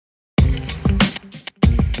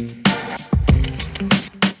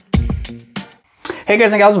Hey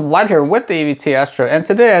guys and gals, Vlad here with the AVT-Astro, and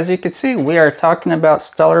today, as you can see, we are talking about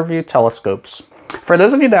Stellarvue telescopes. For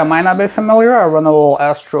those of you that might not be familiar, I run a little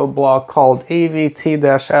astro blog called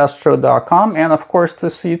AVT-Astro.com, and of course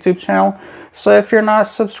this YouTube channel. So if you're not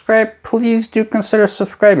subscribed, please do consider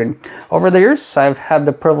subscribing. Over the years, I've had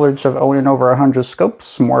the privilege of owning over 100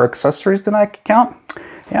 scopes, more accessories than I can count.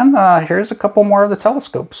 And here's a couple more of the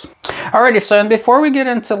telescopes. Alrighty, so and before we get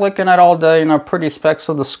into looking at all the pretty specs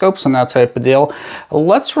of the scopes and that type of deal,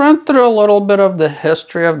 let's run through a little bit of the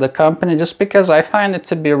history of the company, just because I find it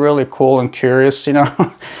to be really cool and curious,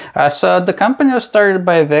 So the company was started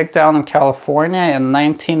by Vic down in California in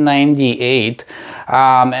 1998.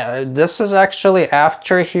 This is actually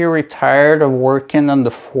after he retired of working in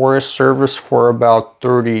the Forest Service for about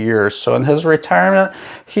 30 years. So in his retirement,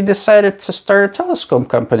 he decided to start a telescope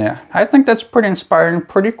company. I think that's pretty inspiring,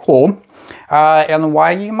 pretty cool. And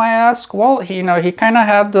why, you might ask? Well, he kind of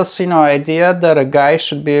had this, idea that a guy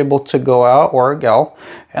should be able to go out, or a gal,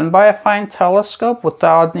 and buy a fine telescope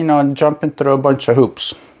without, jumping through a bunch of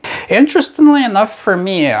hoops. Interestingly enough for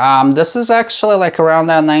me, this is actually like around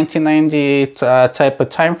that 1998 type of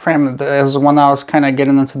time frame is when I was kind of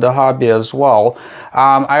getting into the hobby as well.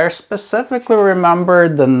 I specifically remember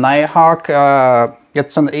the Nighthawk.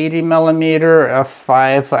 It's an 80mm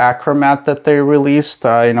f5 achromat that they released,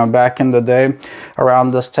 back in the day,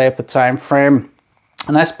 around this type of time frame.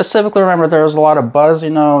 And I specifically remember there was a lot of buzz,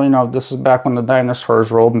 this is back when the dinosaurs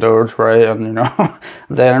roamed out, right? And, the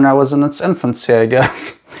internet was in its infancy, I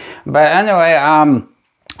guess. But anyway,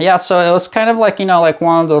 yeah, so it was kind of like, like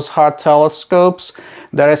one of those hot telescopes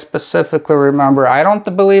that I specifically remember. I don't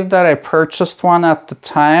believe that I purchased one at the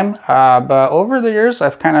time, but over the years,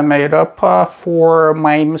 I've kind of made up for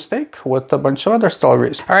my mistake with a bunch of other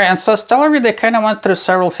Stellarvues. All right, and so Stellarvue, they kind of went through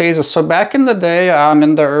several phases. So back in the day,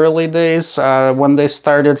 in the early days, when they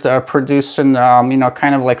started producing,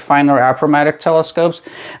 kind of like finer achromatic telescopes,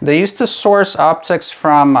 they used to source optics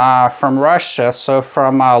from Russia, so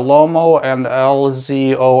from Lomo and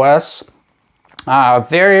LZOS.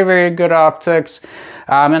 Very, very good optics.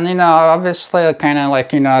 And, obviously, kind of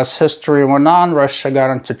like, as history went on, Russia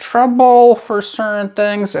got into trouble for certain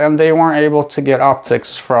things, and they weren't able to get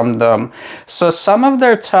optics from them. So some of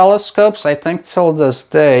their telescopes, I think till this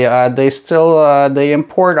day, they still, they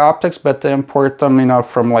import optics, but they import them,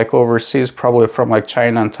 from like overseas, probably from like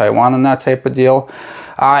China and Taiwan and that type of deal.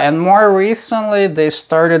 And more recently, they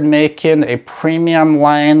started making a premium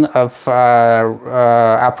line of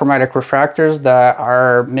achromatic refractors that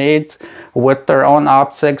are made with their own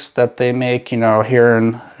optics that they make, here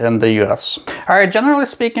in the US. All right, generally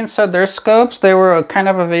speaking, so their scopes, they were kind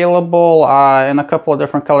of available in a couple of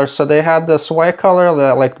different colors. So they had this white color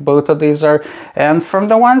that like both of these are. And from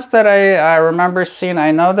the ones that I remember seeing,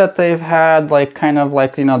 I know that they've had like kind of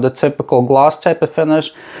like, the typical gloss type of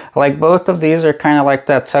finish. Like both of these are kind of like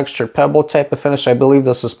that textured pebble type of finish. I believe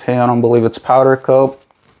this is paint, I don't believe it's powder coat.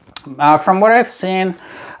 From what I've seen,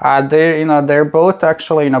 they're both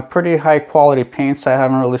actually, pretty high quality paints. I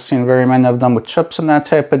haven't really seen very many of them with chips and that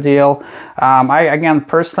type of deal. I, again,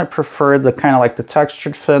 personally prefer the kind of like the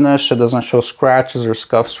textured finish. It doesn't show scratches or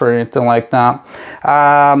scuffs or anything like that.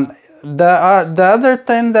 The other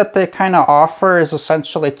thing that they kind of offer is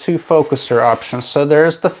essentially two focuser options. So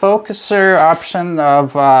there's the focuser option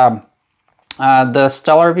of the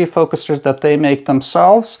Stellarvue focusers that they make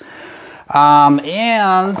themselves.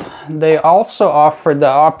 And they also offer the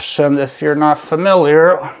option, if you're not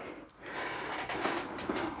familiar,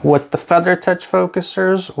 with the feather touch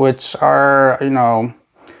focusers, which are,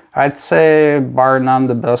 I'd say bar none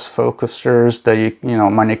the best focusers that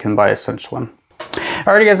money can buy, essentially.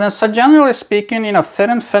 Alrighty guys, and so generally speaking, fit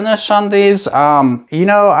and finish on these,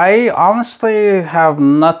 I honestly have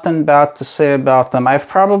nothing bad to say about them. I've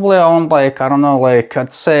probably owned like, I don't know, like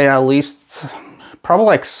I'd say at least probably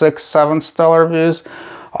like 6, 7 Stellarvues.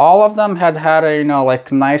 All of them had a,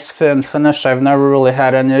 like nice fit and finish. I've never really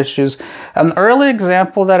had any issues. An early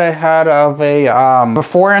example that I had of a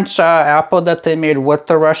 4-inch APO that they made with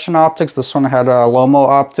the Russian optics. This one had Lomo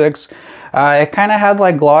optics. It kind of had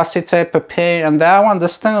like glossy type of paint, and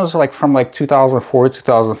this thing was like from like 2004,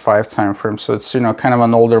 2005 time frame, so it's kind of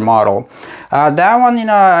an older model. That one,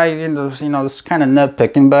 it's kind of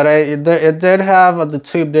nitpicking, but it did have the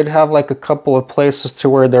tube did have like a couple of places to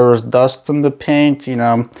where there was dust in the paint.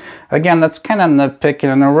 Again, that's kind of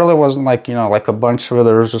nitpicking, and there really wasn't like like a bunch of it.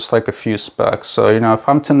 There was just like a few specks. So if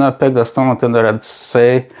I'm to nitpick, that's the only thing that I'd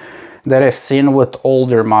say that I've seen with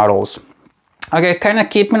older models. Okay, kind of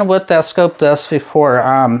keeping with that scope, the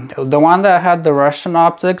SV4, the one that had the Russian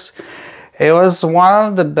optics, It was one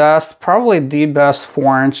of the best, probably the best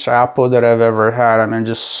 4-inch APO that I've ever had. I mean,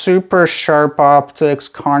 just super sharp optics,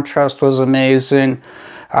 contrast was amazing.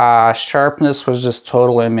 Sharpness was just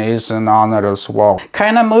totally amazing on it as well.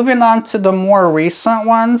 Kind of moving on to the more recent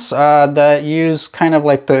ones that use kind of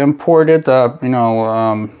like the imported, you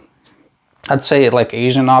know, I'd say like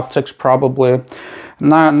Asian optics probably.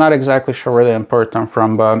 Not exactly sure where they import them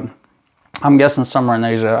from, but I'm guessing somewhere in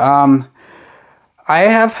Asia. I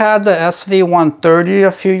have had the SV130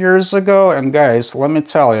 a few years ago, and guys, let me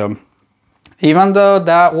tell you, even though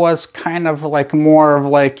that was kind of like more of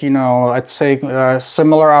like, you know, I'd say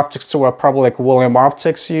similar optics to what probably like William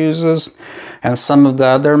Optics uses and some of the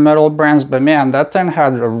other metal brands, but man, that thing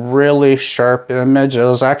had a really sharp image. It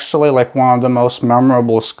was actually like one of the most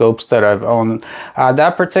memorable scopes that I've owned.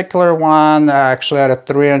 That particular one actually had a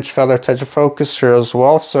 3-inch feather tetrafocuser as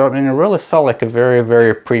well, so I mean, it really felt like a very,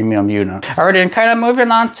 very premium unit. Alrighty, and kind of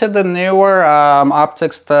moving on to the newer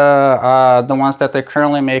optics, the ones that they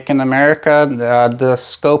currently make in America. The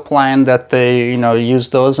scope line that they, you know, use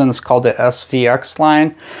those in is called the SVX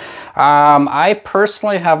line. I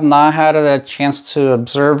personally have not had a chance to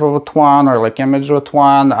observe with one or like image with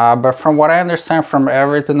one, but from what I understand from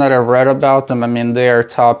everything that I've read about them, I mean, they are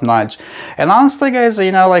top notch. And honestly, guys,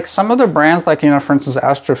 you know, like some of the brands, like, you know, for instance,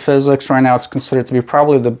 Astrophysics right now, it's considered to be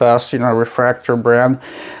probably the best, you know, refractor brand.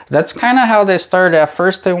 That's kind of how they started. At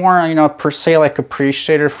first, they weren't, you know, per se like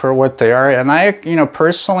appreciated for what they are. And I, you know,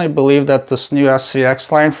 personally believe that this new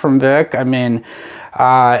SVX line from Vic, I mean,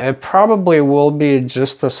 it probably will be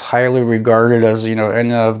just as highly regarded as, you know,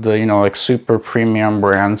 any of the, you know, like super premium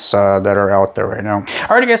brands that are out there right now.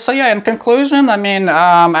 Alright guys, so yeah, in conclusion, I mean,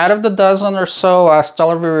 out of the dozen or so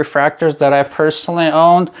Stellarvue refractors that I've personally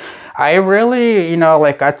owned, I really, you know,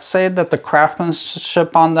 like I'd say that the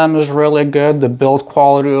craftsmanship on them is really good. The build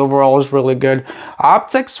quality overall is really good.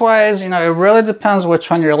 Optics wise, you know, it really depends which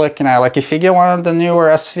one you're looking at. Like if you get one of the newer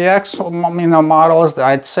SVX, you know, models,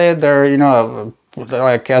 I'd say they're, you know,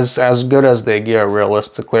 like as good as they get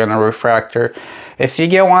realistically in a refractor. If you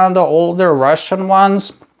get one of the older Russian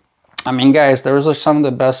ones, I mean, guys, those are some of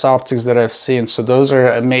the best optics that I've seen. So those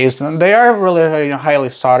are amazing. They are really highly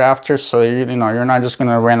sought after. So you know, you're not just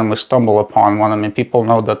gonna randomly stumble upon one. I mean, people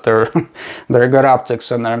know that they're they're good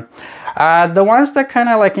optics in there. The ones that kind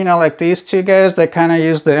of like, you know, like these two guys that kind of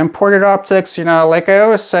use the imported optics, you know, like I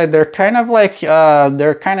always say, they're kind of like,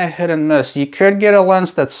 they're kind of hit and miss. You could get a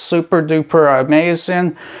lens that's super duper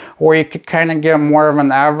amazing, or you could kind of get more of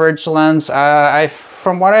an average lens.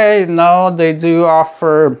 From what I know, they do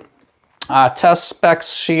offer test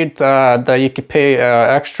specs sheet that you could pay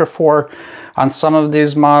extra for on some of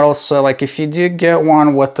these models. So like if you do get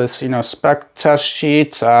one with this, you know, spec test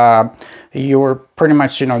sheet, you're pretty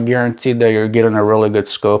much, you know, guaranteed that you're getting a really good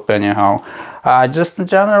scope anyhow. Just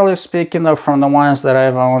generally speaking though, from the ones that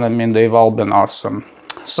I've owned, I mean, they've all been awesome.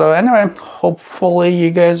 So anyway, hopefully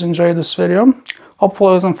you guys enjoyed this video.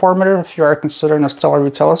 Hopefully it was informative if you are considering a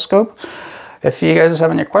Stellarvue telescope. If you guys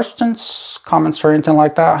have any questions, comments, or anything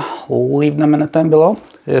like that, leave them in the thing below.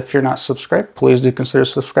 If you're not subscribed, please do consider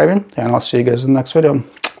subscribing, and I'll see you guys in the next video.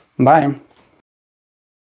 Bye.